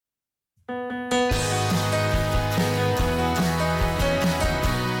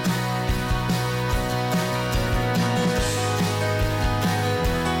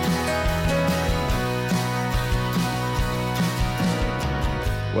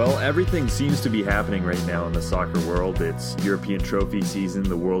Well, everything seems to be happening right now in the soccer world. It's European trophy season,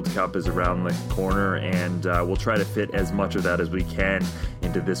 the World Cup is around the corner, and we'll try to fit as much of that as we can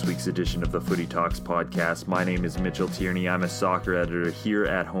into this week's edition of the Footy Talks podcast. My name is Mitchell Tierney. I'm a soccer editor here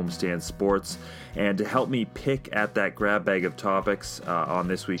at Homestand Sports, and to help me pick at that grab bag of topics on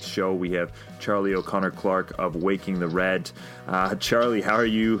this week's show, we have Charlie O'Connor-Clark of Waking the Red. Charlie, how are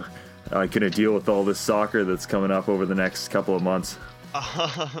you going to deal with all this soccer that's coming up over the next couple of months?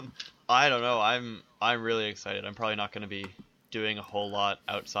 I don't know. I'm really excited. I'm probably not going to be doing a whole lot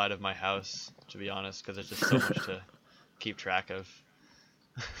outside of my house, to be honest, because there's just so much to keep track of.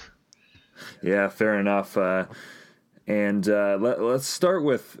 Yeah, fair enough. Let's start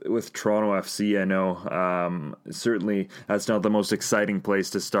with Toronto FC. I know certainly that's not the most exciting place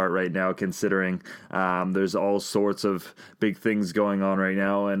to start right now, considering there's all sorts of big things going on right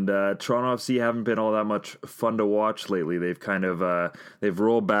now, and Toronto FC haven't been all that much fun to watch lately. They've kind of they've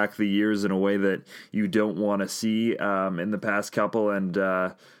rolled back the years in a way that you don't want to see in the past couple, and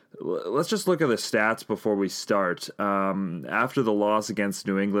let's just look at the stats before we start. After the loss against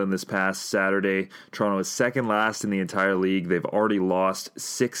New England this past Saturday, Toronto is second last in the entire league. They've already lost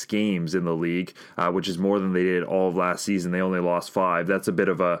 6 games in the league, which is more than they did all of last season. They only lost 5. That's a bit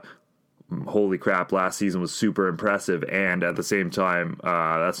of a holy crap, last season was super impressive, and at the same time,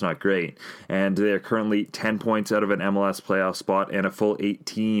 that's not great. And they're currently 10 points out of an MLS playoff spot and a full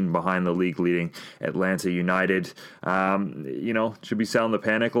 18 behind the league-leading Atlanta United. Should we sound the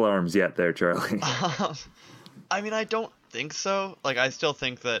panic alarms yet there, Charlie? I mean, I don't think so. Like, I still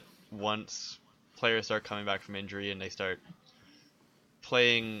think that once players start coming back from injury and they start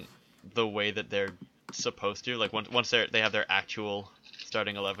playing the way that they're supposed to, like once they have their actual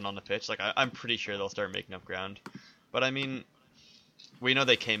starting 11 on the pitch, like I'm pretty sure they'll start making up ground. But I mean, we know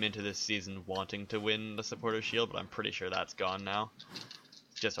they came into this season wanting to win the Supporters' Shield, but I'm pretty sure that's gone now.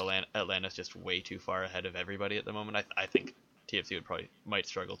 It's just Atlanta's just way too far ahead of everybody at the moment. I think TFC might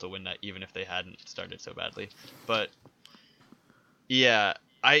struggle to win that even if they hadn't started so badly. But yeah,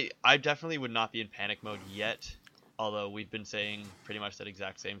 I definitely would not be in panic mode yet, although we've been saying pretty much that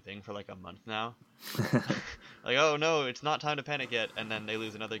exact same thing for like a month now. Like, oh no, it's not time to panic yet, and then they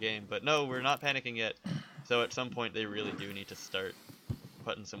lose another game. But no, we're not panicking yet. So at some point they really do need to start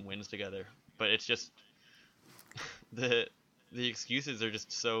putting some wins together. But it's just the excuses are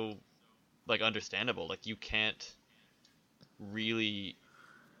just so like understandable. Like, you can't really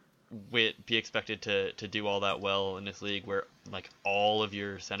be expected to do all that well in this league where like all of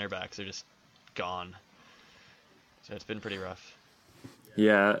your center backs are just gone. So it's been pretty rough.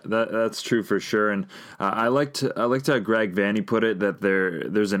 Yeah, that's true for sure, and I liked how Greg Vanny put it, that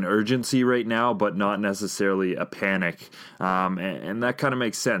there's an urgency right now, but not necessarily a panic, and that kind of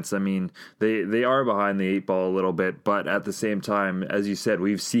makes sense. I mean, they are behind the 8 ball a little bit, but at the same time, as you said,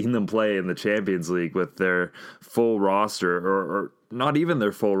 we've seen them play in the Champions League with their full roster, or not even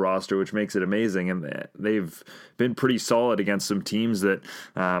their full roster, which makes it amazing, and they've been pretty solid against some teams that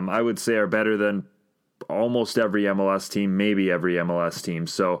I would say are better than almost every MLS team, maybe every MLS team.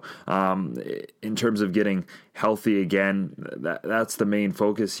 So in terms of getting healthy again, that's the main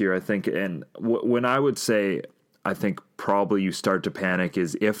focus here, I think. And when I would say, I think probably you start to panic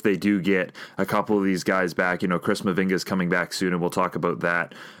is if they do get a couple of these guys back. Chris Mavinga's coming back soon, and we'll talk about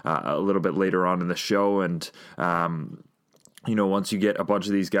that a little bit later on in the show. And once you get a bunch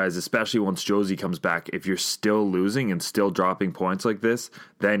of these guys, especially once Josie comes back, if you're still losing and still dropping points like this,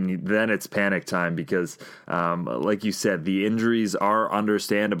 then it's panic time, because like you said, the injuries are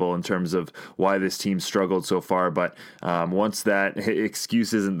understandable in terms of why this team struggled so far. But once that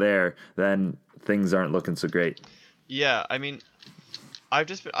excuse isn't there, then things aren't looking so great. Yeah, I mean, I've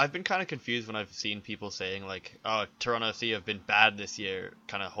been kind of confused when I've seen people saying like, oh, Toronto FC have been bad this year,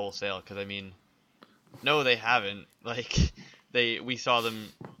 kind of wholesale, because I mean, no, they haven't. Like, we saw them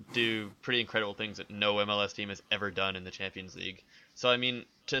do pretty incredible things that no MLS team has ever done in the Champions League. So, I mean,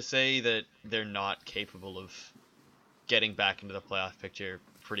 to say that they're not capable of getting back into the playoff picture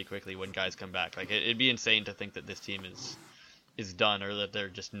pretty quickly when guys come back, like, it'd be insane to think that this team is done, or that they're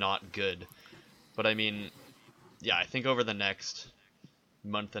just not good. But, I mean, yeah, I think over the next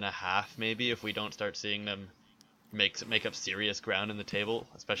month and a half, maybe, if we don't start seeing them make up serious ground in the table,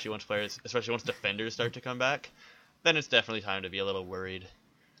 especially once defenders start to come back, then it's definitely time to be a little worried,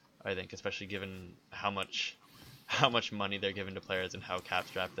 I think, especially given how much money they're giving to players and how cap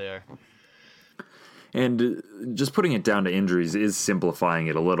strapped they are. And just putting it down to injuries is simplifying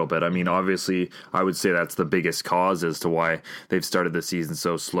it a little bit. I mean, obviously, I would say that's the biggest cause as to why they've started the season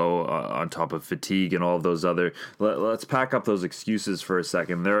so slow, on top of fatigue and all of those other. Let's pack up those excuses for a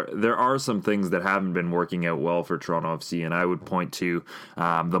second. There are some things that haven't been working out well for Toronto FC, and I would point to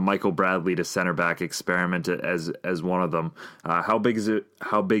the Michael Bradley to center back experiment as one of them. How big is it?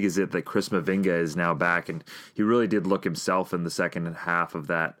 How big is it that Chris Mavinga is now back, and he really did look himself in the second half of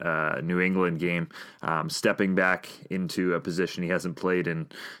that New England game. Stepping back into a position he hasn't played in,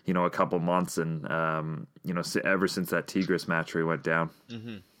 a couple months, and ever since that Tigres match where he went down.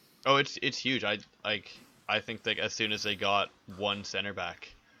 Mm-hmm. Oh, it's huge. I think that as soon as they got one center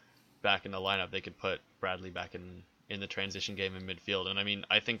back in the lineup, they could put Bradley back in the transition game in midfield. And I mean,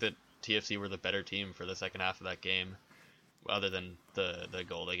 I think that TFC were the better team for the second half of that game, other than the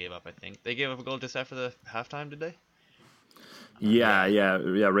goal they gave up. I think they gave up a goal just after the halftime, did they? Yeah.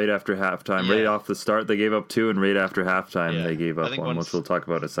 Right after halftime, right off the start, they gave up 2, and right after halftime, they gave up 1, which we'll talk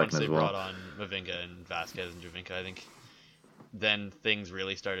about in a second as well. Once they brought on Mavinga and Vasquez and Javinka, I think then things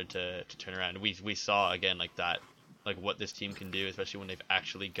really started to turn around. We saw again like that, like what this team can do, especially when they've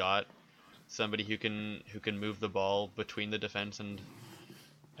actually got somebody who can move the ball between the defense and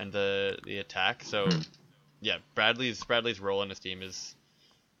the attack. So yeah, Bradley's role in this team is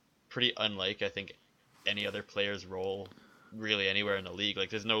pretty unlike, I think, any other player's role really anywhere in the league. Like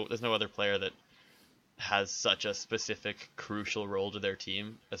there's no other player that has such a specific crucial role to their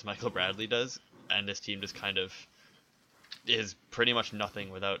team as Michael Bradley does, and this team just kind of is pretty much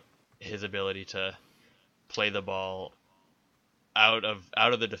nothing without his ability to play the ball out of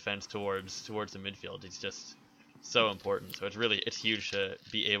the defense towards the midfield. He's just so important. So it's huge to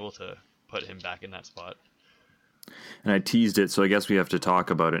be able to put him back in that spot. And I teased it, so I guess we have to talk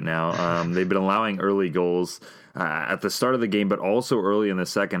about it now. They've been allowing early goals at the start of the game, but also early in the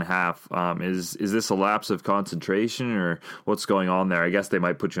second half. Is this a lapse of concentration, or what's going on there? I guess they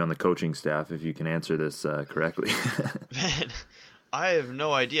might put you on the coaching staff if you can answer this correctly. Man, I have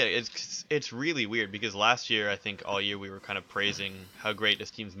no idea. It's really weird, because last year, I think all year we were kind of praising how great this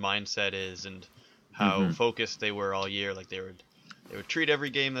team's mindset is and how focused they were all year. Like they would treat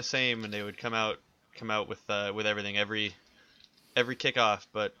every game the same, and they would come out with everything every kickoff.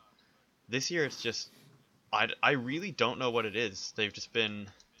 But this year it's just I really don't know what it is. They've just been,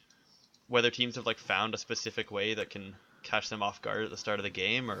 whether teams have like found a specific way that can catch them off guard at the start of the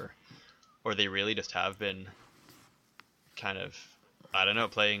game, or they really just have been kind of, I don't know,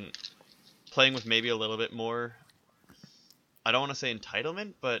 playing with maybe a little bit more, I don't want to say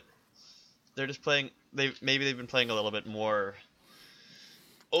entitlement, but they're just playing, they've been playing a little bit more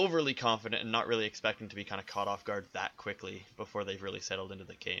overly confident and not really expecting to be kind of caught off guard that quickly before they've really settled into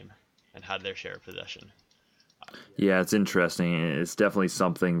the game and had their share of possession. Yeah, it's interesting. It's definitely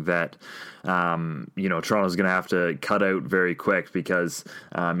something that, Toronto's going to have to cut out very quick, because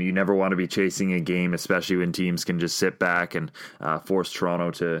you never want to be chasing a game, especially when teams can just sit back and force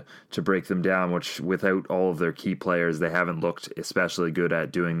Toronto to break them down, which without all of their key players, they haven't looked especially good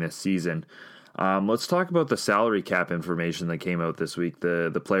at doing this season. Let's talk about the salary cap information that came out this week.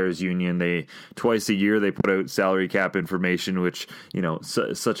 The Players Union, they twice a year they put out salary cap information, which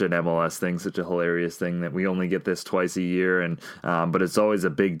such an MLS thing, such a hilarious thing that we only get this twice a year, and but it's always a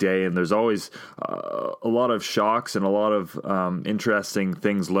big day, and there's always a lot of shocks and a lot of interesting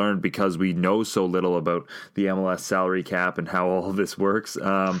things learned, because we know so little about the MLS salary cap and how all of this works.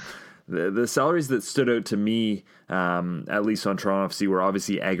 The salaries that stood out to me, at least on Toronto FC, were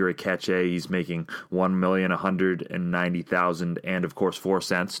obviously Aguirre Ketche. He's making $1,190,000, and of course 4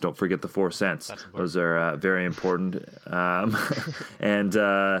 cents. Don't forget the 4 cents; those are very important. And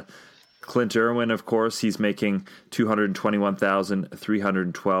Clint Irwin, of course, he's making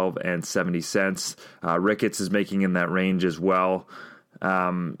 $221,312.70. Ricketts is making in that range as well.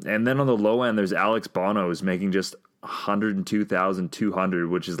 And then on the low end, there's Alex Bono, who's making just $102,200,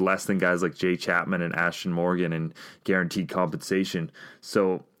 which is less than guys like Jay Chapman and Ashton Morgan in guaranteed compensation.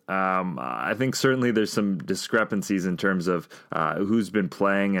 So I think certainly there's some discrepancies in terms of who's been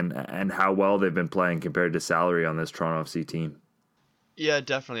playing and how well they've been playing compared to salary on this Toronto FC team. Yeah,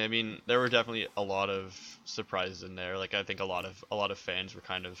 definitely. I mean, there were definitely a lot of surprises in there. Like I think a lot of fans were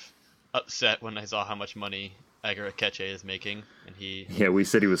kind of upset when I saw how much money Aguirre Ketche is making, and we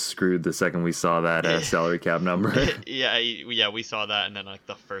said he was screwed the second we saw that salary cap number. we saw that, and then like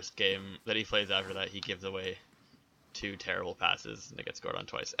the first game that he plays after that, he gives away 2 terrible passes and it gets scored on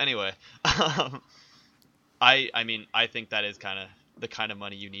twice. Anyway, I think that is kind of the kind of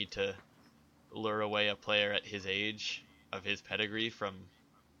money you need to lure away a player at his age, of his pedigree, from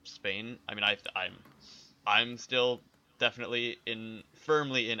Spain. I mean, I'm still definitely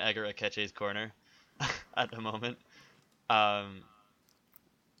firmly in Aguirre Ketche's corner. at the moment. Um,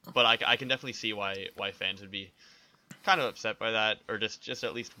 but I can definitely see why fans would be kind of upset by that, or just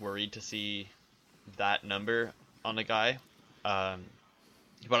at least worried to see that number on a guy. Um,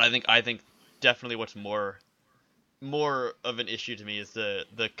 but I think definitely what's more of an issue to me is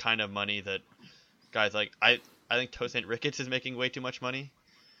the kind of money that guys like I think Tosaint Ricketts is making way too much money.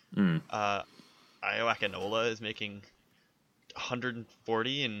 Mm. Io Akinola is making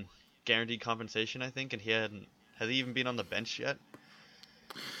 140 in guaranteed compensation, I think, and has he even been on the bench yet?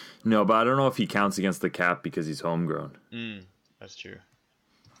 No, but I don't know if he counts against the cap because he's homegrown. That's true.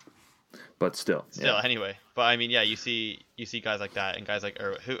 But still, yeah. Anyway. But I mean, yeah, you see guys like that and guys like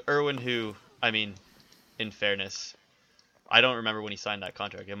Irwin, who, I mean, in fairness, I don't remember when he signed that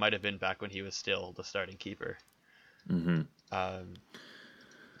contract. It might have been back when he was still the starting keeper. Mm-hmm.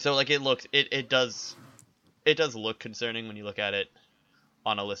 So like it does look concerning when you look at it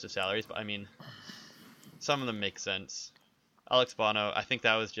on a list of salaries, but I mean, some of them make sense. Alex Bono, I think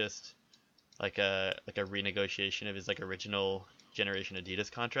that was just like a renegotiation of his like original Generation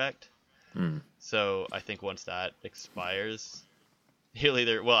Adidas contract. So I think once that expires, he'll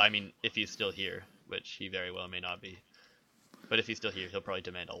either, well, I mean, if he's still here, which he very well may not be, but if he's still here, he'll probably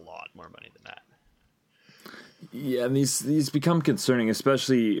demand a lot more money than that. Yeah, and these become concerning,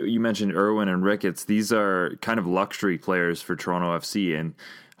 especially you mentioned Irwin and Ricketts. These are kind of luxury players for Toronto FC, and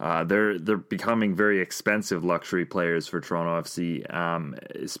they're becoming very expensive luxury players for Toronto FC,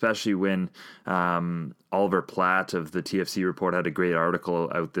 especially when Oliver Platt of the TFC Report had a great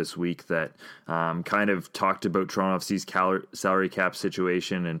article out this week that kind of talked about Toronto FC's salary cap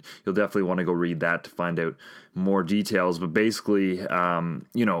situation, and you'll definitely want to go read that to find out more details. But basically,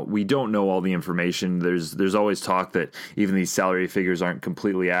 we don't know all the information. There's always talk that even these salary figures aren't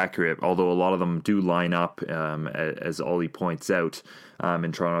completely accurate, although a lot of them do line up, as Ollie points out,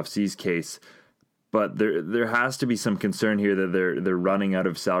 in Toronto FC's case. But there has to be some concern here that they're running out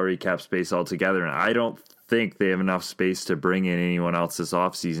of salary cap space altogether, and I don't think they have enough space to bring in anyone else this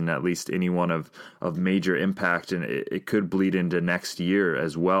offseason, at least anyone of major impact, and it could bleed into next year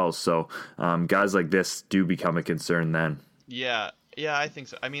as well. So guys like this do become a concern then. Yeah, I think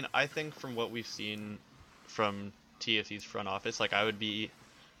so. I mean, I think from what we've seen from TFC's front office, like I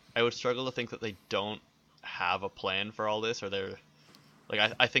would struggle to think that they don't have a plan for all this, or they're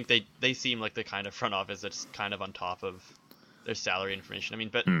like, I think they seem like the kind of front office that's kind of on top of their salary information. I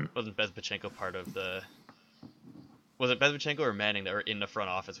mean, wasn't Bezbachenko part of the... Was it Bezbachenko or Manning that were in the front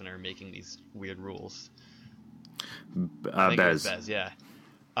office when they were making these weird rules? I think it was Bez, yeah.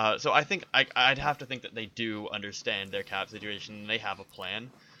 So I think I'd have to think that they do understand their cap situation and they have a plan.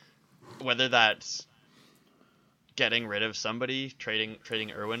 Whether that's getting rid of somebody,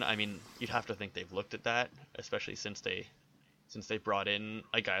 trading Irwin, I mean, you'd have to think they've looked at that, especially since they brought in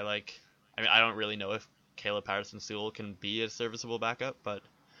a guy like... I mean, I don't really know if Caleb Patterson-Sewell can be a serviceable backup, but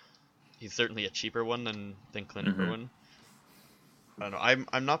he's certainly a cheaper one than Clinton Irwin. I don't know.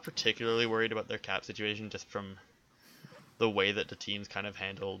 I'm not particularly worried about their cap situation, just from the way that the team's kind of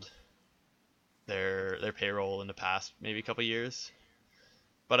handled their payroll in the past maybe couple years.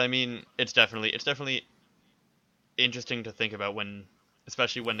 But I mean, it's definitely interesting to think about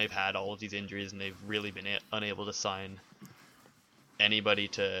especially when they've had all of these injuries and they've really been unable to sign anybody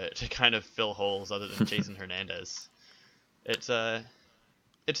to kind of fill holes other than Jason Hernandez. It's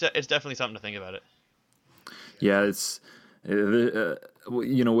definitely something to think about it. Yeah, it's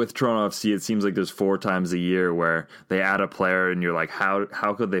with Toronto FC, it seems like there's 4 times a year where they add a player and you're like, how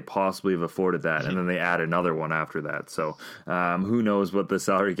could they possibly have afforded that? And then they add another one after that. So who knows what the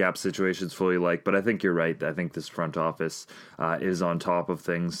salary cap situation is fully like, but I think you're right. I think this front office is on top of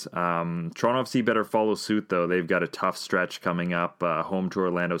things. Toronto FC better follow suit, though. They've got a tough stretch coming up, home to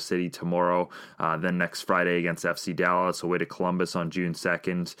Orlando City tomorrow, then next Friday against FC Dallas, away to Columbus on June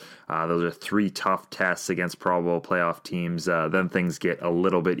 2nd. Those are 3 tough tests against probable playoff teams. Then things get a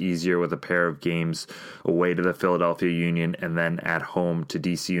little bit easier with a pair of games away to the Philadelphia Union and then at home to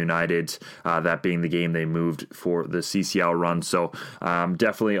DC United, that being the game they moved for the CCL run. So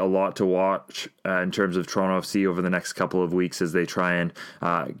definitely a lot to watch in terms of Toronto FC over the next couple of weeks as they try and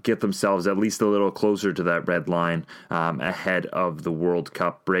get themselves at least a little closer to that red line ahead of the World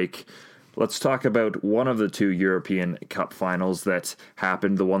Cup break. Let's talk about one of the 2 European Cup finals that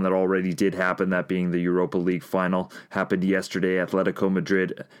happened. The one that already did happen, that being the Europa League final, happened yesterday. Atletico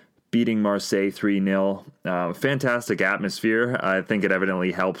Madrid beating Marseille 3-0. Fantastic atmosphere. I think it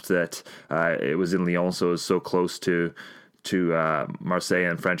evidently helped that it was in Lyon, so it was so close to Marseille,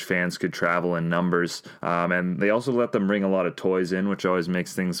 and French fans could travel in numbers. And they also let them bring a lot of toys in, which always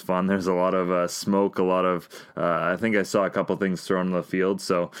makes things fun. There's a lot of smoke, a lot of, I think I saw a couple things thrown on the field,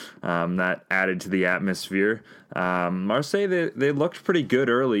 so that added to the atmosphere. Marseille, they looked pretty good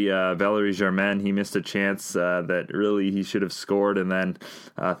early. Valery Germain, he missed a chance that really he should have scored, and then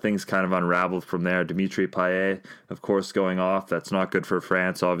things kind of unraveled from there. Dimitri Payet, of course, going off. That's not good for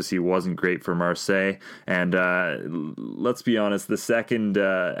France. Obviously, wasn't great for Marseille. And let's be honest, the second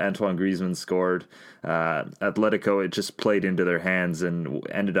Antoine Griezmann scored, Atletico, it just played into their hands and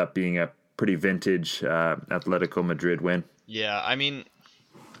ended up being a pretty vintage Atletico Madrid win. Yeah, I mean,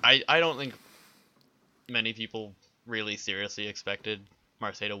 I don't think many people really seriously expected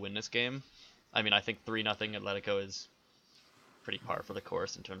Marseille to win this game. I mean, I think 3-0 Atletico is pretty par for the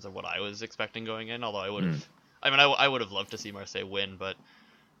course in terms of what I was expecting going in, although I would have I would have loved to see Marseille win, but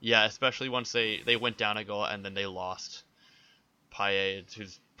yeah, especially once they went down a goal and then they lost Payet,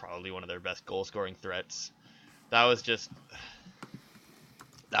 who's probably one of their best goal scoring threats. That was just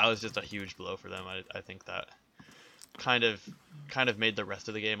a huge blow for them. I think that kind of made the rest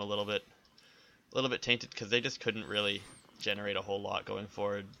of the game a little bit tainted, because they just couldn't really generate a whole lot going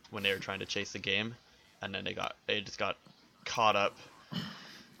forward when they were trying to chase the game, and then they just got caught up,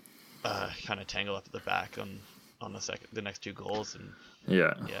 kind of tangled up at the back on the next two goals, and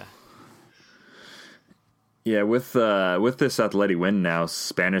yeah. With this Atleti win now,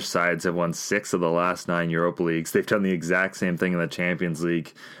 Spanish sides have won 6 of the last 9 Europa Leagues. They've done the exact same thing in the Champions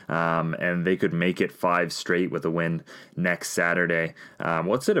League, and they could make it 5 straight with a win next Saturday.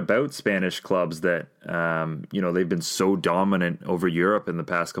 What's it about Spanish clubs that they've been so dominant over Europe in the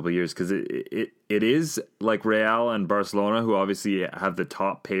past couple of years? Because it is like Real and Barcelona, who obviously have the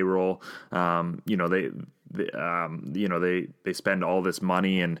top payroll. They spend all this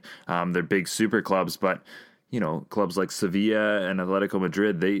money, and they're big super clubs, but clubs like Sevilla and Atletico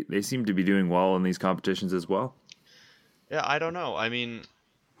Madrid, they seem to be doing well in these competitions as well. Yeah, I don't know. I mean,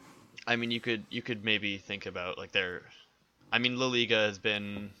 you could maybe think about like La Liga has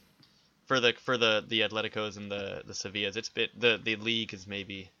been for the Atleticos and the Sevillas. It's been the league is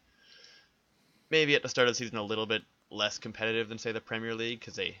maybe at the start of the season a little bit less competitive than say the Premier League,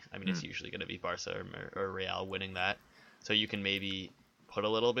 because it's usually going to be Barca or Real winning that, so you can maybe put a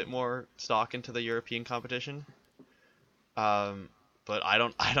little bit more stock into the European competition. But I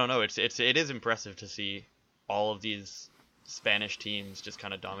don't know. It is impressive to see all of these Spanish teams just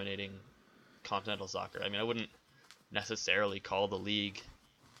kind of dominating continental soccer. I mean, I wouldn't necessarily call the league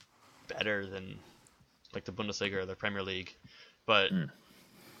better than like the Bundesliga or the Premier League, but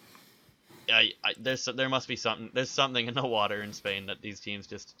there must be something. There's something in the water in Spain that these teams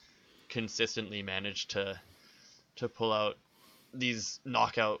just consistently manage to pull out these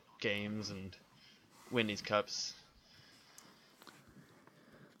knockout games and win these cups.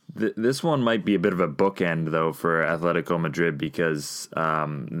 This one might be a bit of a bookend, though, for Atletico Madrid, because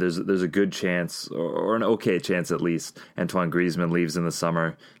there's a good chance, or an okay chance at least, Antoine Griezmann leaves in the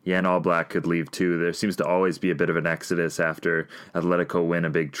summer. Jan Oblak could leave too. There seems to always be a bit of an exodus after Atletico win a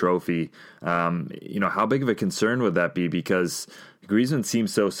big trophy. How big of a concern would that be? Because Griezmann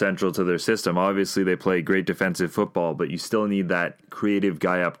seems so central to their system. Obviously, they play great defensive football, but you still need that creative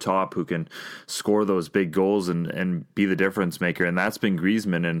guy up top who can score those big goals and be the difference maker. And that's been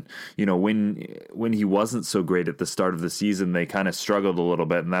Griezmann. And, when he wasn't so great at the start of the season, they kind of struggled a little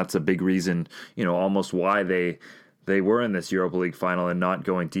bit. And that's a big reason, almost why they were in this Europa League final and not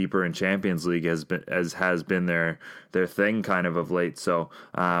going deeper in Champions League has been their thing kind of late. So,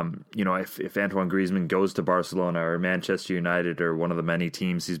 if Antoine Griezmann goes to Barcelona or Manchester United or one of the many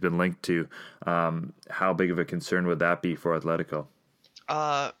teams he's been linked to, how big of a concern would that be for Atletico?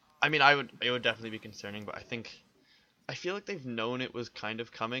 It would definitely be concerning, but I feel like they've known it was kind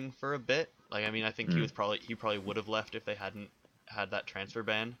of coming for a bit. Like, I think he probably would have left if they hadn't had that transfer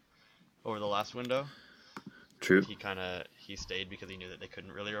ban over the last window. True. He stayed because he knew that they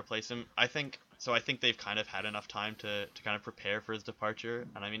couldn't really replace him. I think they've kind of had enough time to kind of prepare for his departure.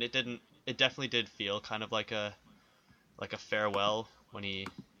 And it definitely did feel kind of like a farewell when he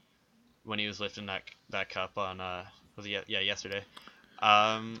was lifting that cup on yesterday.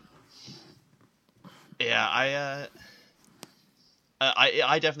 I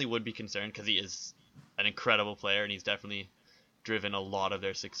definitely would be concerned, because he is an incredible player and he's definitely driven a lot of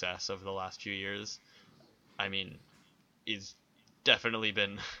their success over the last few years. I mean, he's definitely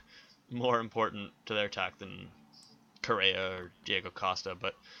been more important to their attack than Correa or Diego Costa,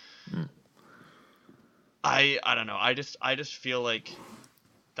 but I don't know. I just feel like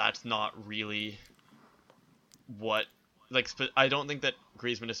that's not really what, like, I don't think that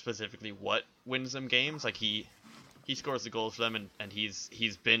Griezmann is specifically what wins them games. Like, he he scores the goals for them, and he's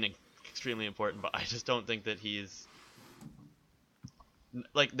been extremely important. But I just don't think that he's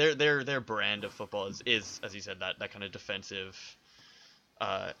like their brand of football is as you said, that kind of defensive,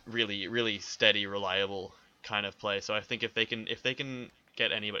 really steady, reliable kind of play. So I think if they can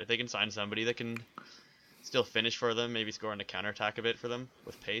get anybody, if they can sign somebody that can still finish for them, maybe score on a counterattack a bit for them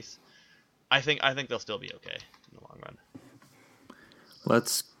with pace, I think they'll still be okay in the long run.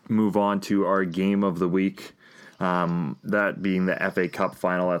 Let's move on to our game of the week. That being the FA Cup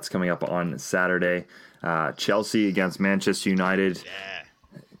final that's coming up on Saturday. Chelsea against Manchester United. Yeah.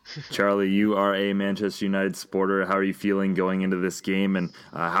 Charlie, you are a Manchester United supporter. How are you feeling going into this game, and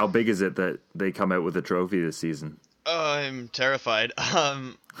how big is it that they come out with a trophy this season? Oh, I'm terrified.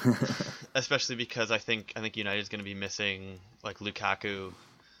 Especially because I think United's going to be missing like Lukaku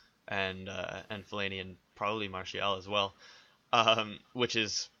and Fellaini and probably Martial as well, which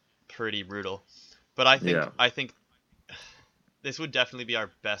is pretty brutal. But I think this would definitely be our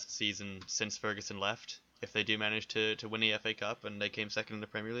best season since Ferguson left if they do manage to win the FA Cup and they came second in the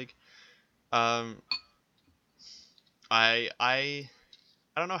Premier League. I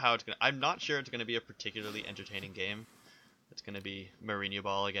don't know how it's gonna. I'm not sure it's gonna be a particularly entertaining game. It's gonna be Mourinho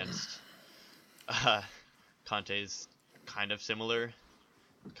ball against Conte's kind of similar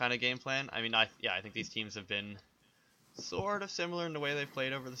kind of game plan. I mean, I think these teams have been sort of similar in the way they've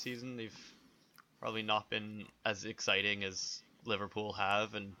played over the season. They've probably not been as exciting as Liverpool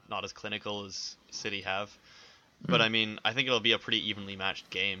have, and not as clinical as City have. But I mean, I think it'll be a pretty evenly matched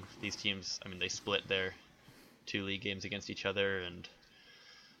game. These teams, I mean, they split their 2 league games against each other, and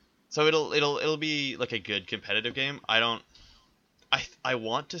so it'll be like a good competitive game. I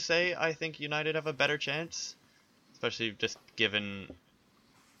want to say I think United have a better chance, especially just given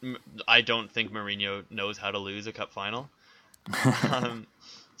I don't think Mourinho knows how to lose a cup final.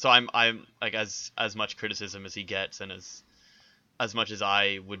 So I'm like as much criticism as he gets, and as much as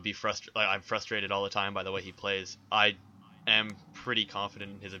I would be frustrated, like, I'm frustrated all the time by the way he plays. I am pretty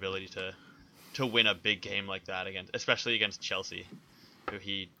confident in his ability to win a big game like that especially against Chelsea, who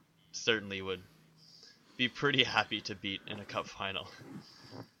he certainly would be pretty happy to beat in a cup final.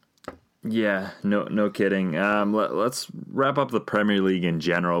 Yeah, no kidding. Let's wrap up the Premier League in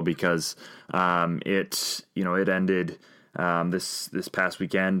general, because it ended this past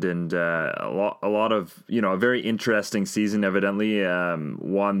weekend, and a lot of a very interesting season, evidently,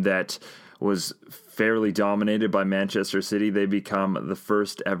 one that was fairly dominated by Manchester City. They become the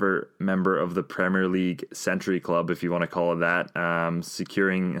first ever member of the Premier League Century Club, if you want to call it that,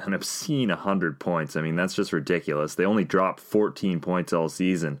 securing an obscene 100 points. I mean, that's just ridiculous. They only dropped 14 points all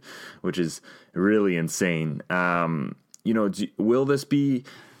season, which is really insane. Will this be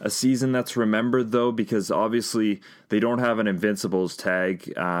a season that's remembered, though? Because obviously they don't have an Invincibles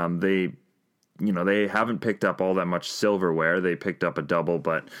tag. They haven't picked up all that much silverware. They picked up a double,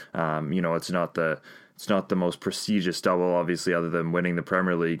 but it's not the most prestigious double, obviously, other than winning the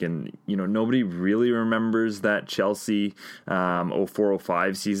Premier League. And nobody really remembers that Chelsea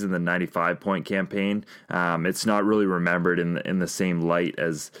 04-05 season, the 95-point campaign. It's not really remembered in the same light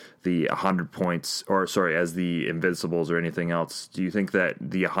as the 100 points, as the Invincibles or anything else. Do you think that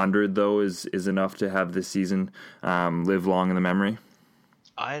the 100 though is enough to have this season live long in the memory?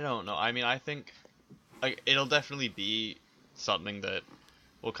 I don't know. I mean, I think it'll definitely be something that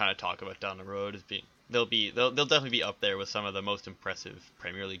we'll kind of talk about down the road. As being they'll definitely be up there with some of the most impressive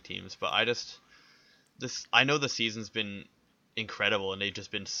Premier League teams. But I know the season's been incredible, and they've just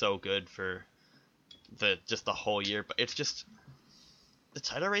been so good for the whole year. But it's just the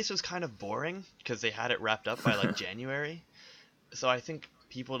title race was kind of boring because they had it wrapped up by like January. So I think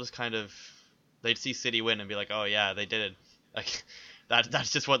people just they'd see City win and be like, oh yeah, they did it. Like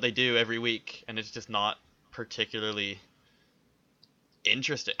that's just what they do every week, and it's just not particularly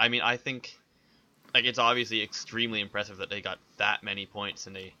interesting. I mean, I think it's obviously extremely impressive that they got that many points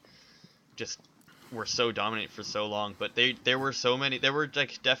and they just were so dominant for so long. But there were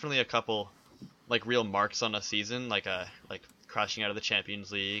definitely a couple real marks on a season, like crashing out of the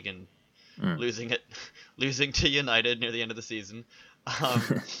Champions League and losing to United near the end of the season.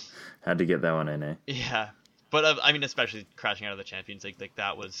 Had to get that one in, eh? Yeah. But I mean, especially crashing out of the Champions League,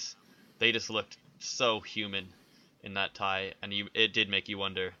 they just looked so human in that tie, and it did make you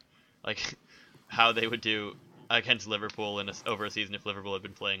wonder, how they would do against Liverpool over a season if Liverpool had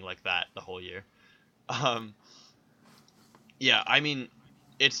been playing like that the whole year. Yeah, I mean,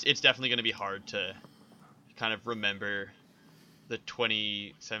 it's definitely going to be hard to kind of remember the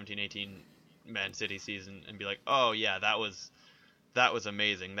 2017-18 Man City season and be like, oh yeah, that was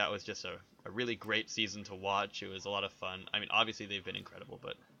amazing. That was just a really great season to watch. It was a lot of fun. I mean, obviously they've been incredible,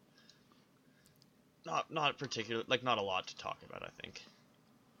 but not particular, like not a lot to talk about, I think.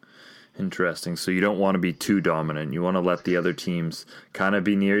 Interesting. So you don't want to be too dominant. You want to let the other teams kind of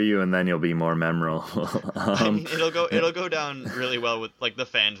be near you, and then you'll be more memorable. I mean, it'll go down really well with, like, the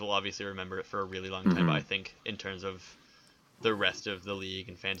fans will obviously remember it for a really long time. But I think in terms of the rest of the league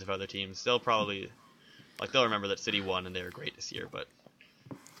and fans of other teams, they'll remember that City won and they were great this year, but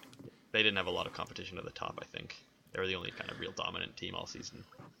they didn't have a lot of competition at the top. I think they were the only kind of real dominant team all season.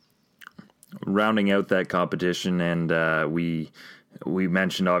 Rounding out that competition, and we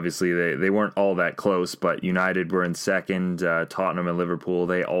mentioned obviously they weren't all that close, but United were in second. Tottenham and Liverpool,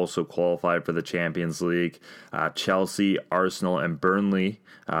 they also qualified for the Champions League. Chelsea, Arsenal, and Burnley,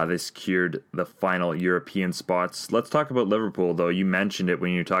 they secured the final European spots. Let's talk about Liverpool, though. You mentioned it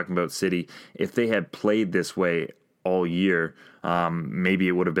when you were talking about City. If they had played this way all year, maybe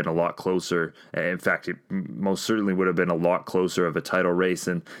it would have been a lot closer. In fact, it most certainly would have been a lot closer of a title race,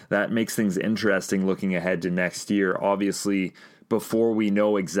 and that makes things interesting looking ahead to next year. Obviously, before we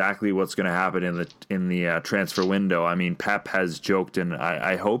know exactly what's going to happen in the transfer window, I mean, Pep has joked, and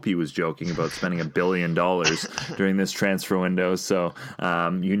I hope he was joking about spending $1 billion during this transfer window. So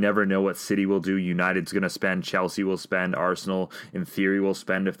you never know what City will do. United's going to spend, Chelsea will spend, Arsenal in theory will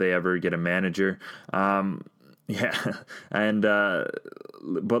spend if they ever get a manager. Yeah, and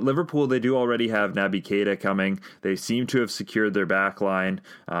but Liverpool, they do already have Naby Keita coming. They seem to have secured their back line.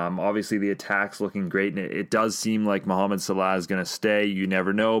 Obviously, the attack's looking great, and it does seem like Mohamed Salah is going to stay. You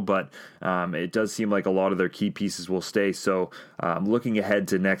never know, but it does seem like a lot of their key pieces will stay. So looking ahead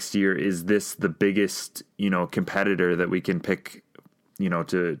to next year, is this the biggest, competitor that we can pick,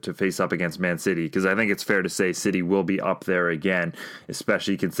 to face up against Man City? Because I think it's fair to say City will be up there again,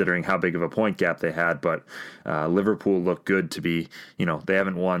 especially considering how big of a point gap they had. But Liverpool look good to be, they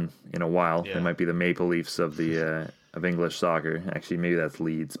haven't won in a while. Yeah. They might be the Maple Leafs of the of English soccer. Actually, maybe that's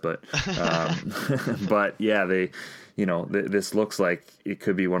Leeds, but but yeah, they, this looks like it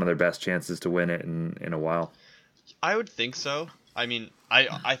could be one of their best chances to win it in a while. I would think so. I mean,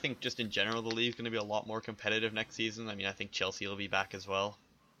 I think just in general the league's going to be a lot more competitive next season. I mean, I think Chelsea will be back as well,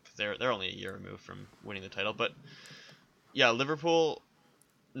 because they're only a year removed from winning the title. But yeah, Liverpool,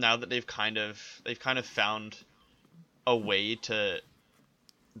 now that they've kind of found a way to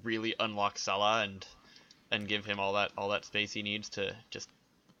really unlock Salah and give him all that space he needs to just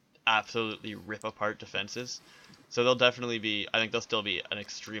absolutely rip apart defenses. So I think they'll still be an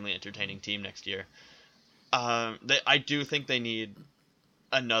extremely entertaining team next year. I do think they need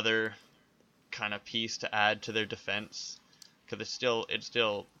another kind of piece to add to their defense, because it's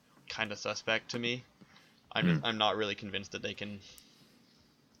still kind of suspect to me. I'm not really convinced that they can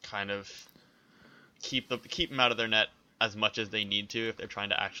kind of keep them out of their net as much as they need to if they're trying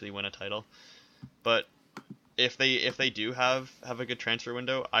to actually win a title. But if they do have a good transfer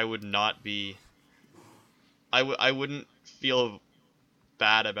window, I wouldn't feel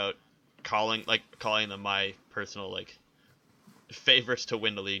bad about calling them my personal favorites to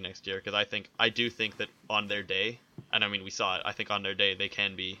win the league next year, because I do think that on their day, and I mean we saw it, I think on their day they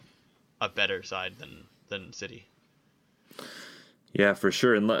can be a better side than City. Yeah, for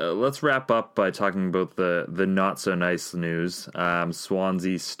sure. And let's wrap up by talking about the not so nice news.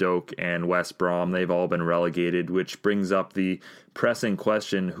 Swansea, Stoke, and West Brom, they've all been relegated, which brings up the pressing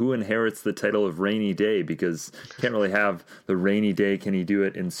question: who inherits the title of Rainy Day? Because you can't really have the Rainy Day, can you do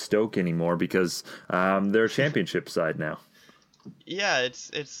it in Stoke anymore, because they're a championship side now. Yeah,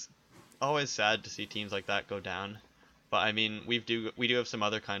 it's always sad to see teams like that go down. But I mean, we do have some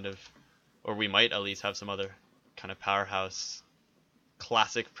other kind of, or we might at least have some other kind of powerhouse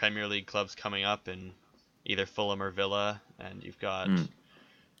classic Premier League clubs coming up in either Fulham or Villa, and you've got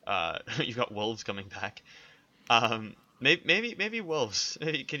you've got Wolves coming back. Maybe Wolves.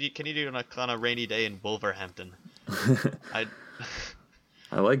 Can you do it on a rainy day in Wolverhampton?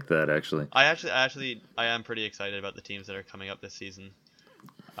 I like that, actually. I am pretty excited about the teams that are coming up this season.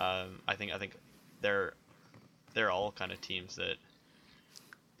 I think they're all kind of teams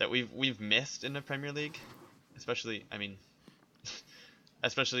that we've missed in the Premier League, especially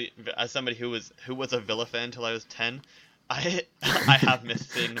as somebody who was a Villa fan until I was 10, I have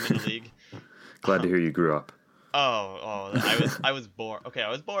missed seeing them in the league. Glad to hear you grew up. I was born. Okay, I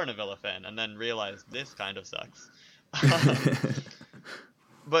was born a Villa fan, and then realized this kind of sucks.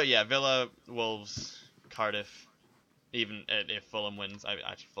 But yeah, Villa, Wolves, Cardiff. Even if Fulham wins,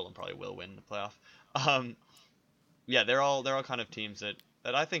 Fulham probably will win the playoff. Yeah, they're all kind of teams that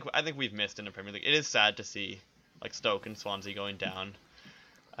I think we've missed in the Premier League. It is sad to see like Stoke and Swansea going down,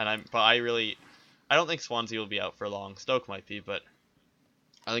 I don't think Swansea will be out for long. Stoke might be, but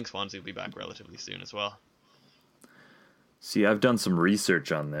I think Swansea will be back relatively soon as well. See, I've done some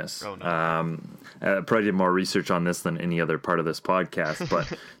research on this. Oh, no. Probably did more research on this than any other part of this podcast, but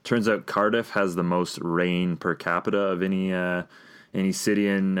turns out Cardiff has the most rain per capita of any city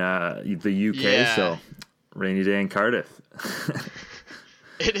in the UK. Yeah. So, rainy day in Cardiff.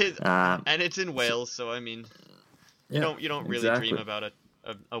 It is, and it's in Wales. So I mean, you don't really dream about a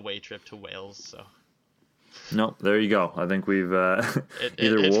away trip to Wales. So. No, there you go. I think we've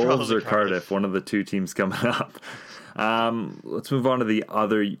either Wolves or Cardiff, one of the two teams coming up. Let's move on to the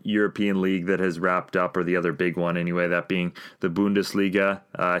other European league that has wrapped up, or the other big one anyway, that being the Bundesliga.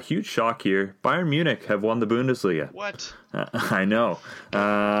 Huge shock here. Bayern Munich have won the Bundesliga. What? I know.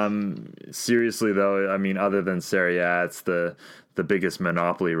 Seriously, though, I mean, other than Serie A, it's the biggest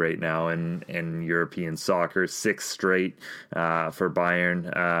monopoly right now in European soccer. 6 straight for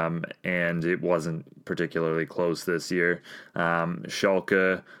Bayern, and it wasn't particularly close this year.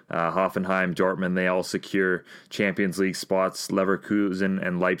 Schalke, Hoffenheim, Dortmund, they all secure Champions League spots. Leverkusen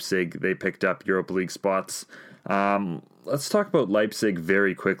and Leipzig, they picked up Europa League spots. Let's talk about Leipzig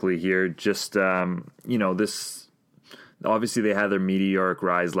very quickly here. Just, this... Obviously, they had their meteoric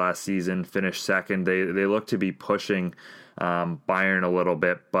rise last season, finished second. They look to be pushing Bayern a little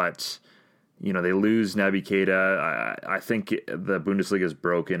bit, but they lose Naby Keita. I think the Bundesliga is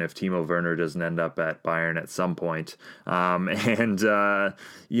broken if Timo Werner doesn't end up at Bayern at some point. They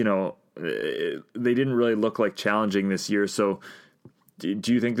didn't really look like challenging this year. So,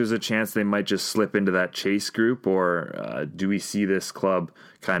 do you think there's a chance they might just slip into that chase group, or do we see this club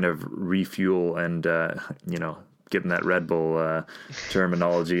kind of refuel and getting that Red Bull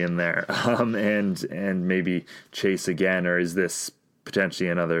terminology in there, and maybe chase again, or is this potentially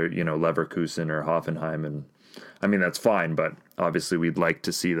another Leverkusen or Hoffenheim? And I mean, that's fine, but obviously we'd like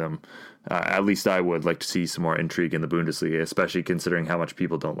to see them. At least I would like to see some more intrigue in the Bundesliga, especially considering how much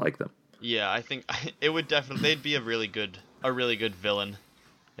people don't like them. Yeah, I think it would definitely. They'd be a really good villain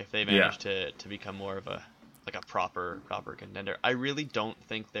if they managed to become more of a proper contender. I really don't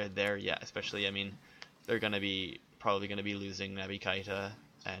think they're there yet, especially. I mean, they're probably gonna be losing Naby Keita,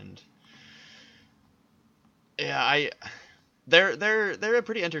 and they're a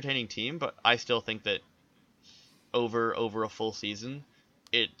pretty entertaining team, but I still think that over a full season,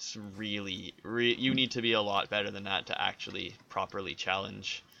 it's really you need to be a lot better than that to actually properly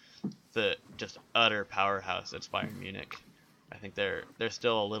challenge the just utter powerhouse that's Bayern Munich. I think they're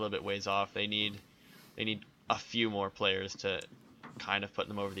still a little bit ways off. They need a few more players to kind of put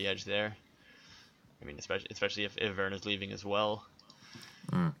them over the edge there. I mean, especially if Werner's leaving as well.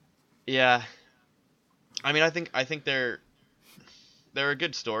 Yeah. I mean, I think they're a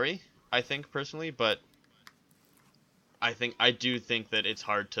good story, I think, personally, but I do think that it's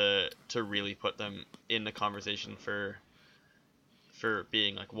hard to really put them in the conversation for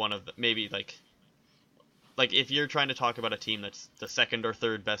being like one of the, maybe like if you're trying to talk about a team that's the second or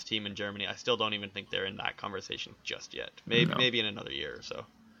third best team in Germany, I still don't even think they're in that conversation just yet. Maybe in another year or so.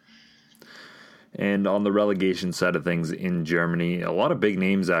 And on the relegation side of things in Germany, a lot of big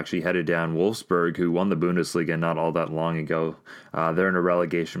names actually headed down. Wolfsburg, who won the Bundesliga not all that long ago, they're in a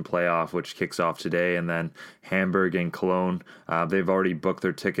relegation playoff, which kicks off today. And then Hamburg and Cologne, they've already booked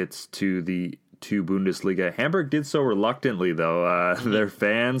their tickets to the Bundesliga. Hamburg did so reluctantly, though. Their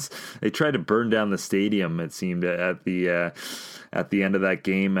fans, they tried to burn down the stadium, it seemed, at the end of that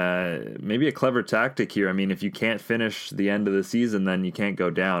game. Maybe a clever tactic here. I mean, if you can't finish the end of the season, then you can't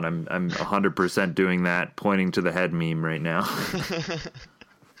go down. I'm 100% doing that, pointing to the head meme right now.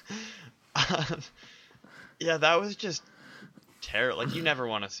 Yeah, that was just terrible. Like, you never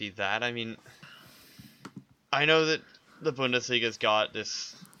want to see that. I mean, I know that the Bundesliga's got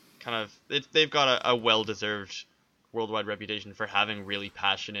this kind of... they've got a well-deserved worldwide reputation for having really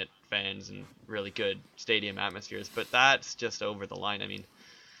passionate fans and really good stadium atmospheres, but that's just over the line. I mean,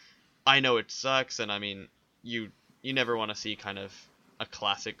 I know it sucks, and I mean, you never want to see kind of a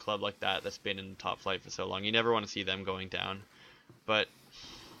classic club like that's been in the top flight for so long. You never want to see them going down, but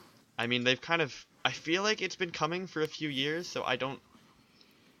I mean, they've kind of... I feel like it's been coming for a few years, so I don't...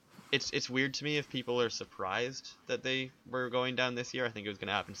 It's weird to me if people are surprised that they were going down this year. I think it was going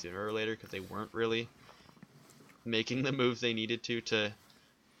to happen sooner or later because they weren't really making the moves they needed to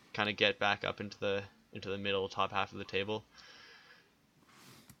kind of get back up into the middle top half of the table.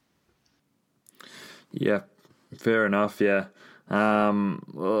 Yeah, fair enough. Yeah.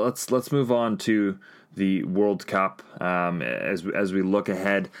 Let's move on to the World Cup. As we look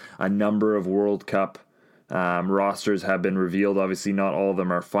ahead, a number of World Cup rosters have been revealed. Obviously, not all of them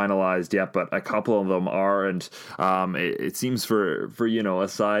are finalized yet, but a couple of them are. And it seems for a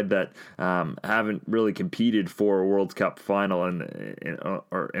side that haven't really competed for a World Cup final in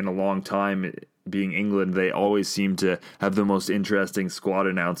a long time, being England, they always seem to have the most interesting squad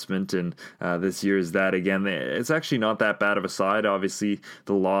announcement, and this year is that again. It's actually not that bad of a side. Obviously,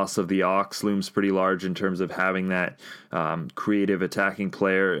 the loss of the Ox looms pretty large in terms of having that creative attacking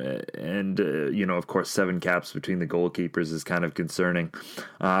player, and of course, 7 caps between the goalkeepers is kind of concerning.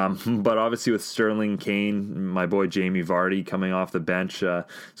 But obviously, with Sterling, Kane, my boy Jamie Vardy coming off the bench,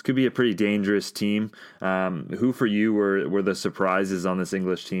 this could be a pretty dangerous team. Who for you were the surprises on this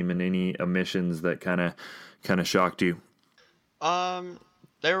English team, and any omissions that kind of shocked you?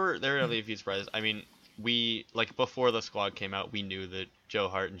 There were really a few surprises. I mean, we before the squad came out, we knew that Joe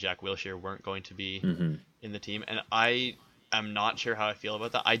Hart and Jack Wilshere weren't going to be in the team, and I am not sure how I feel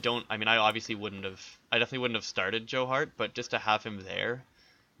about that. I definitely wouldn't have started Joe Hart, but just to have him there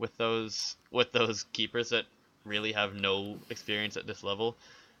with those keepers that really have no experience at this level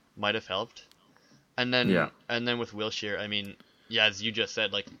might have helped. And then with Wilshere, I mean, yeah, as you just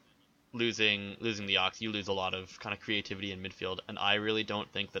said, losing the Ox, you lose a lot of kind of creativity in midfield, and I really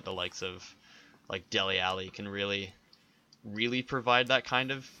don't think that the likes of Dele Alli can really provide that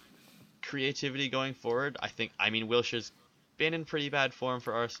kind of creativity going forward. Wilshere's been in pretty bad form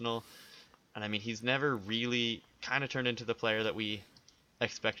for Arsenal, and I mean, he's never really kind of turned into the player that we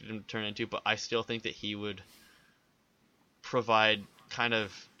expected him to turn into, but I still think that he would provide kind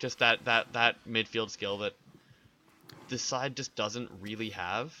of just that midfield skill that this side just doesn't really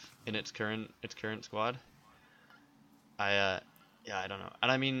have in its current squad. I don't know.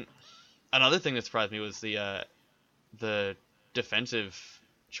 And I mean, another thing that surprised me was the defensive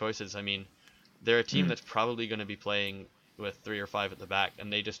choices. I mean, they're a team that's probably going to be playing with 3 or 5 at the back,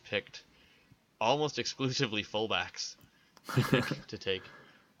 and they just picked almost exclusively fullbacks to take.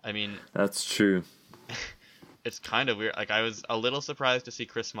 I mean, that's true. It's kind of weird. I was a little surprised to see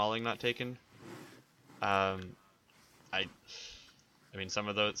Chris Smalling not taken. I mean, some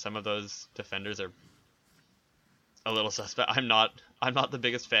of those defenders are a little suspect. I'm not the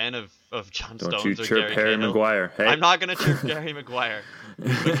biggest fan of John Stones or Gary Cahill. Maguire. Hey? I'm not gonna chirp Gary Maguire.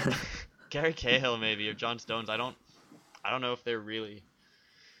 Gary Cahill maybe, or John Stones. I don't know if they're really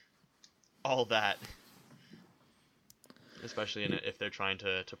all that, especially if they're trying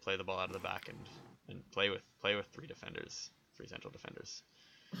to play the ball out of the back and play with 3 central defenders.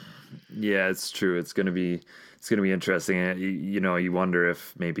 Yeah, it's true. It's gonna be interesting. You wonder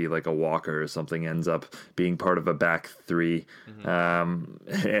if maybe a Walker or something ends up being part of a back 3.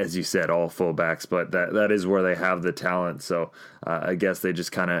 As you said, all fullbacks, but that is where they have the talent. So I guess they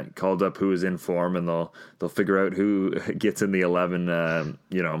just kind of called up who is in form, and they'll figure out who gets in the 11.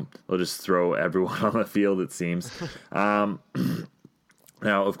 They'll just throw everyone on the field, it seems.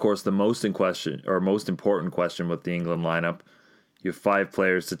 Now, of course, the most important question with the England lineup. You have 5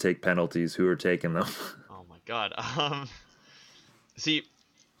 players to take penalties. Who are taking them? Oh my god. See,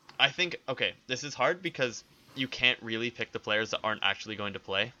 I think, okay, this is hard because you can't really pick the players that aren't actually going to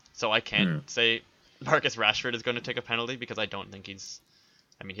play. So I can't say Marcus Rashford is going to take a penalty because I don't think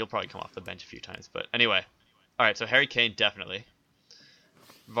he'll probably come off the bench a few times. But anyway, all right, so Harry Kane, definitely.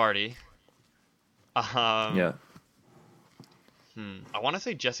 Vardy. Yeah. I want to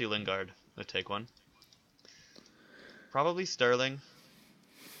say Jesse Lingard would take one. Probably Sterling.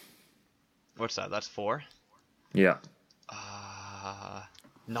 What's that? That's 4? Yeah.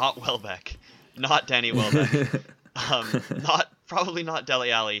 Not Welbeck. Not Danny Welbeck. Probably not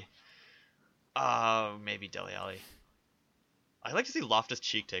Dele Alli. Maybe Dele Alli. I'd like to see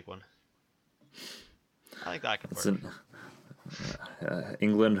Loftus-Cheek take one. I think that could work.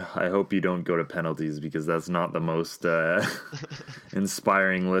 England, I hope you don't go to penalties, because that's not the most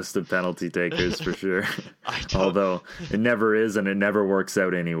inspiring list of penalty takers for sure. Although it never is, and it never works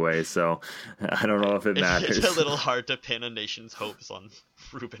out anyway, so I don't know if it matters. It's a little hard to pin a nation's hopes on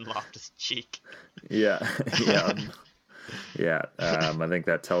Ruben Loftus-Cheek. Yeah. I think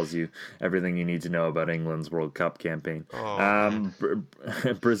that tells you everything you need to know about England's World Cup campaign.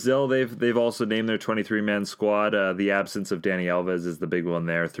 Brazil, they've also named their 23-man squad. The absence of Dani Alves is the big one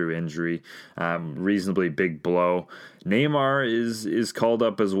there through injury. Reasonably big blow. Neymar is called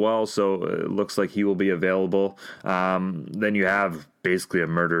up as well, so it looks like he will be available. Then you have basically a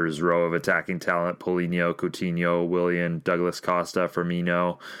murderer's row of attacking talent: Paulinho, Coutinho, Willian, Douglas Costa,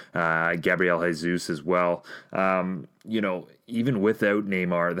 Firmino, Gabriel Jesus as well. Even without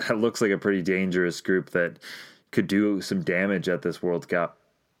Neymar, that looks like a pretty dangerous group that could do some damage at this World Cup.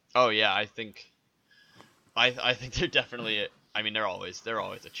 Oh yeah, I think they're definitely. They're always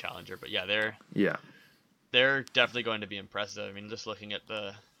a challenger, but yeah, they're definitely going to be impressive. I mean, just looking at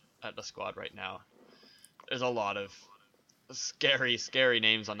the squad right now, there's a lot of scary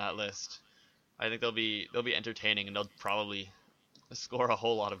names on that list. I think they'll be entertaining, and they'll probably score a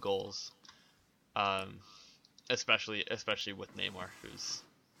whole lot of goals. especially with Neymar, who's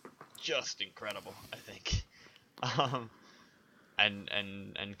just incredible, I think. Um,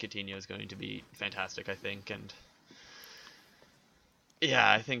 and Coutinho is going to be fantastic, I think, and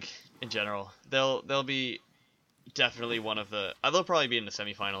yeah, I think in general they'll be definitely one of the. They'll probably be in the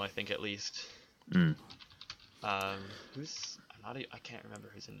semifinal, I think, at least. Mm. Who's I can't remember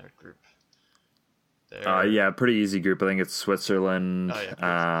who's in their group. Yeah, pretty easy group. I think it's Switzerland. Oh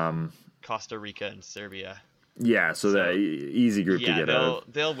yeah, Costa Rica and Serbia. Yeah, so that easy group to get out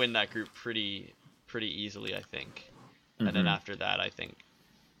of. They'll win that group pretty easily, I think. And then after that, I think,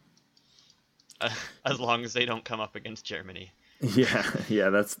 as long as they don't come up against Germany. Yeah,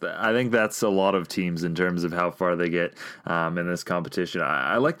 I think that's a lot of teams in terms of how far they get in this competition.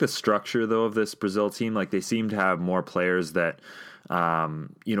 I like the structure though of this Brazil team. Like they seem to have more players that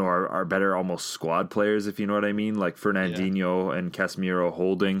are better almost squad players, if you know what I mean. Like Fernandinho and Casemiro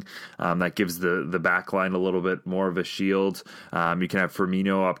holding, that gives the back line a little bit more of a shield. You can have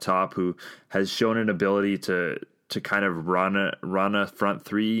Firmino up top, who has shown an ability to kind of run a front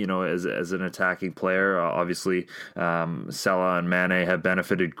three, as an attacking player. Obviously, Salah and Mane have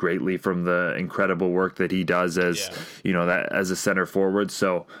benefited greatly from the incredible work that he does as a center forward.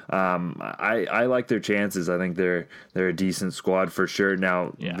 So I like their chances. I think they're a decent squad for sure.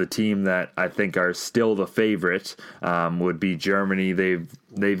 Now the team that I think are still the favorite would be Germany. They've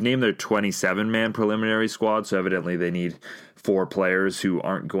named their 27-man preliminary squad, so evidently they need 4 players who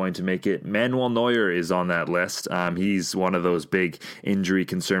aren't going to make it. Manuel Neuer is on that list. He's one of those big injury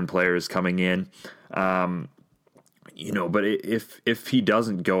concern players coming in. But if he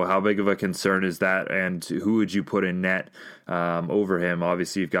doesn't go, how big of a concern is that? And who would you put in net over him?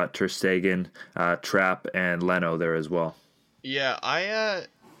 Obviously, you've got Ter Stegen, Trapp, and Leno there as well. Yeah,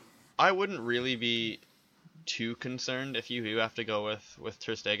 I wouldn't really be too concerned if you have to go with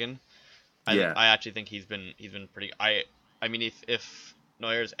Ter Stegen. I actually think he's been pretty. I mean, if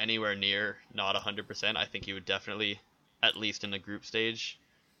Neuer's anywhere near not 100%, I think he would definitely, at least in the group stage,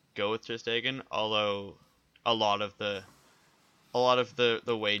 go with Ter Stegen. Although a lot of the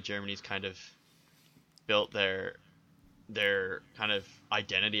way Germany's kind of built their kind of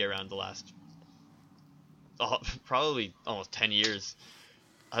identity around the last probably almost 10 years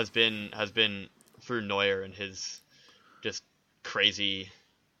has been through Neuer and his just crazy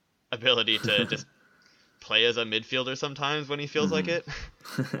ability to just play as a midfielder sometimes when he feels like it.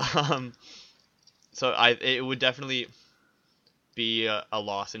 So it would definitely be a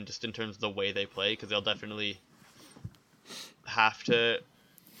loss in terms of the way they play, because they'll definitely have to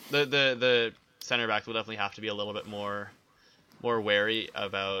the center backs will definitely have to be a little bit more wary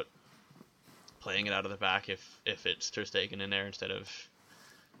about playing it out of the back if it's Ter Stegen in there instead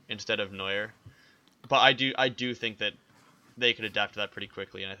of Neuer. But I do think that they could adapt to that pretty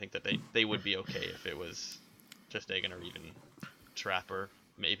quickly, and I think that they would be okay if it was Ter Stegen or even Trapp or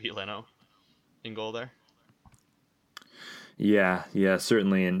maybe Leno in goal there. Yeah,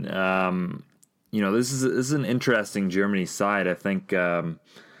 certainly, and this is an interesting Germany side. I think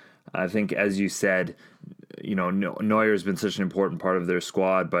as you said, Neuer's been such an important part of their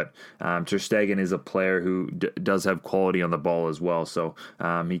squad, but Ter Stegen is a player who does have quality on the ball as well, so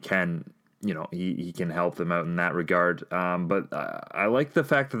he can. He can help them out in that regard. But I like the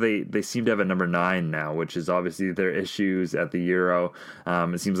fact that they seem to have a number 9 now, which is obviously their issues at the Euro.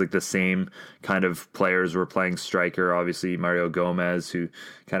 It seems like the same kind of players were playing striker. Obviously Mario Gomez, who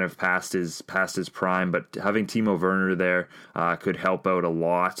kind of passed his prime, but having Timo Werner there could help out a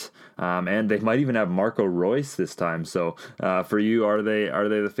lot. And they might even have Marco Reus this time. So for you, are they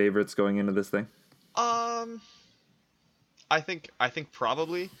the favorites going into this thing? I think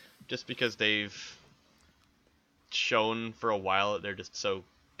probably. Just because they've shown for a while that they're just so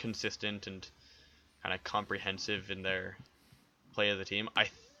consistent and kind of comprehensive in their play as a team. I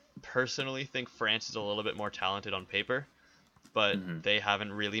personally think France is a little bit more talented on paper, but they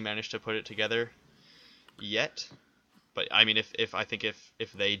haven't really managed to put it together yet. But I mean,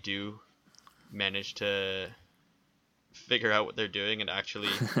 if they do manage to figure out what they're doing and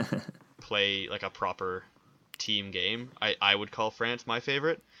actually play like a proper team game, I would call France my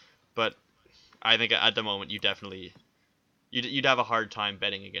favorite. But I think at the moment you'd have a hard time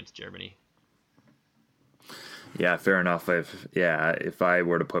betting against Germany. Yeah, fair enough. If I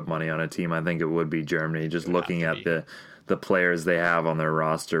were to put money on a team, I think it would be Germany. Just looking at the players they have on their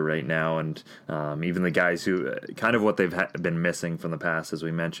roster right now, and even the guys who kind of what they've been missing from the past, as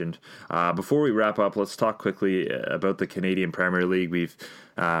we mentioned. Before we wrap up, let's talk quickly about the Canadian Premier League. We've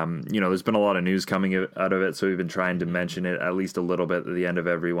there's been a lot of news coming out of it, so we've been trying to mention it at least a little bit at the end of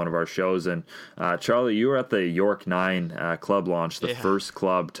every one of our shows. And Charlie, you were at the York 9 club launch, the first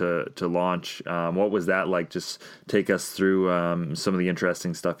club to launch. What was that like? Just take us through some of the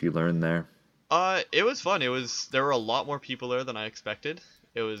interesting stuff you learned there. It was fun. There were a lot more people there than I expected.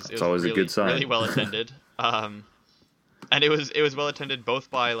 It was always really, a good sign. Really well attended. And it was well attended both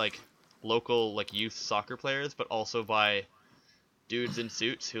by like local like youth soccer players, but also by dudes in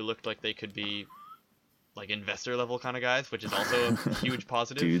suits who looked like they could be like investor level kind of guys, which is also a huge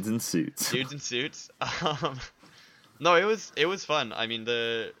positive. Dudes in suits. No, it was fun. I mean,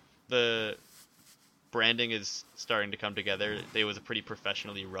 the branding is starting to come together. It was a pretty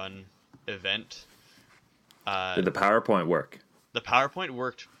professionally run event. Did the PowerPoint work? The PowerPoint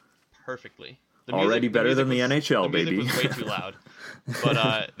worked perfectly. Already better than the NHL, baby. The music was way too loud,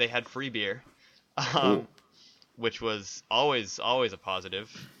 but they had free beer, which was always a positive.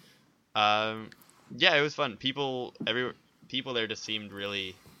 Yeah, it was fun. People there just seemed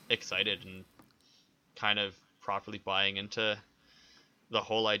really excited and kind of properly buying into the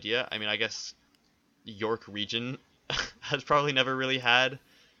whole idea. I mean, I guess York region has probably never really had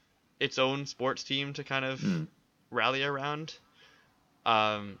its own sports team to kind of rally around.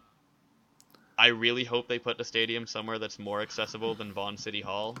 I really hope they put the stadium somewhere that's more accessible than Vaughan City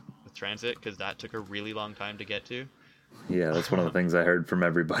Hall with transit, because that took a really long time to get to. Yeah, that's one of the things I heard from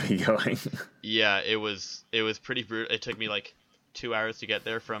everybody going. Yeah, it was pretty brutal. It took me like 2 hours to get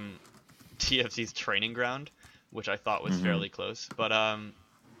there from TFC's training ground, which I thought was fairly close. But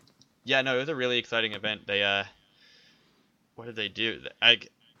yeah, no, it was a really exciting event. They what did they do?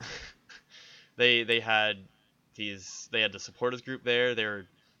 They had the supporters group there. They were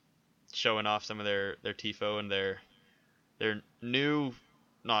showing off some of their tifo and their new,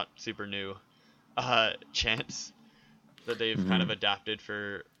 not super new, chants that they've kind of adapted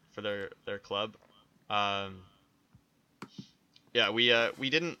for their club. Yeah, we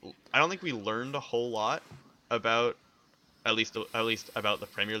didn't. I don't think we learned a whole lot about at least about the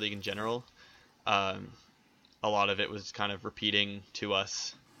Premier League in general. A lot of it was kind of repeating to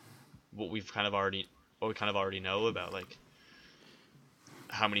us what we kind of already know about, like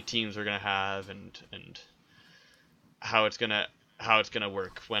how many teams we're gonna have and how it's gonna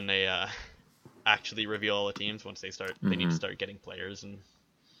work when they actually reveal all the teams. Once they start, they need to start getting players and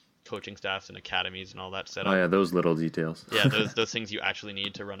coaching staffs and academies and all that set up. Oh yeah, those little details. Yeah, those things you actually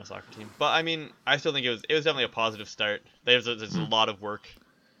need to run a soccer team. But I mean, I still think it was definitely a positive start. There's a lot of work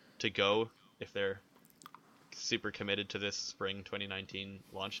to go if they're super committed to this spring 2019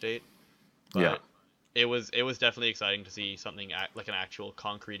 launch date. But yeah, it was definitely exciting to see something like an actual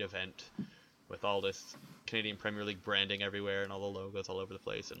concrete event with all this Canadian Premier League branding everywhere and all the logos all over the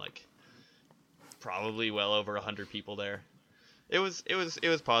place, and like probably well over 100 people there. It was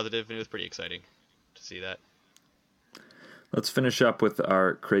positive, and it was pretty exciting to see that. Let's finish up with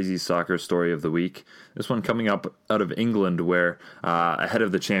our crazy soccer story of the week. This one coming up out of England, where ahead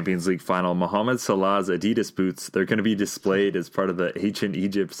of the Champions League final, Mohamed Salah's Adidas boots, they're going to be displayed as part of the Ancient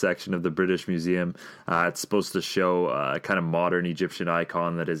Egypt section of the British Museum. It's supposed to show a kind of modern Egyptian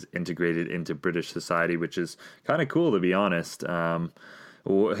icon that is integrated into British society, which is kind of cool, to be honest.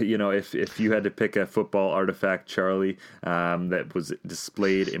 You know, if you had to pick a football artifact, Charlie, that was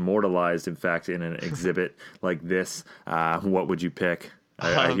displayed, immortalized, in fact, in an exhibit like this, what would you pick?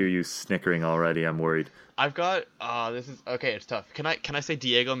 I hear you snickering already. I'm worried. I've got this is okay. It's tough. Can I say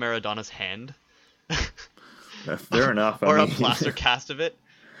Diego Maradona's hand? Fair enough. Or a plaster cast of it.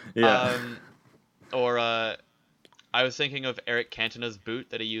 Yeah. Or I was thinking of Eric Cantona's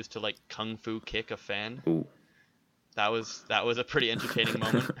boot that he used to like kung fu kick a fan. Ooh. That was a pretty entertaining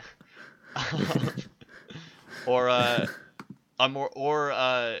moment. Or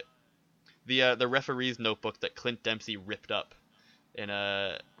the referee's notebook that Clint Dempsey ripped up in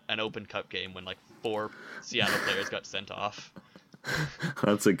an Open Cup game when like 4 Seattle players got sent off.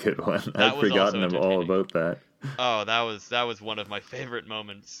 That's a good one. I'd forgotten all about that. Oh, that was one of my favorite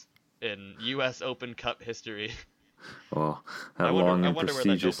moments in U.S. Open Cup history. Oh, I wonder where that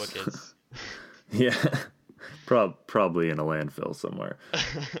notebook is. Yeah. Probably in a landfill somewhere.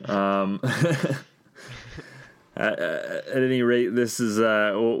 At any rate, this is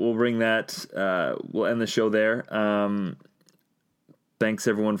we'll bring that. We'll end the show there. Thanks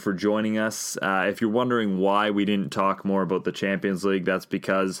everyone for joining us. If you're wondering why we didn't talk more about the Champions League, that's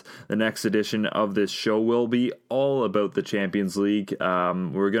because the next edition of this show will be all about the Champions League.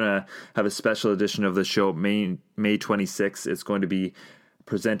 We're going to have a special edition of the show May 26th. It's going to be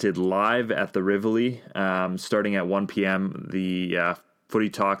presented live at the Rivoli, starting at 1 p.m. The Footy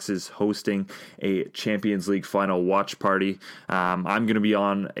Talks is hosting a Champions League final watch party. I'm going to be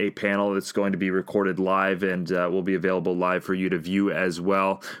on a panel that's going to be recorded live and will be available live for you to view as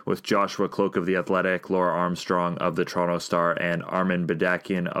well, with Joshua Cloak of The Athletic, Laura Armstrong of the Toronto Star, and Armin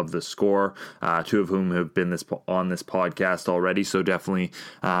Badakian of The Score, two of whom have been on this podcast already. So definitely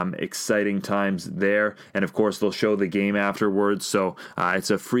exciting times there. And of course, they'll show the game afterwards. So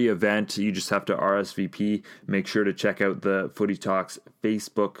it's a free event. You just have to RSVP. Make sure to check out the Footy Talks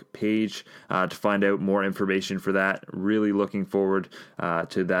Facebook page to find out more information for that. Really looking forward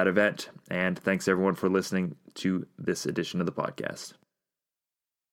to that event. And thanks everyone for listening to this edition of the podcast.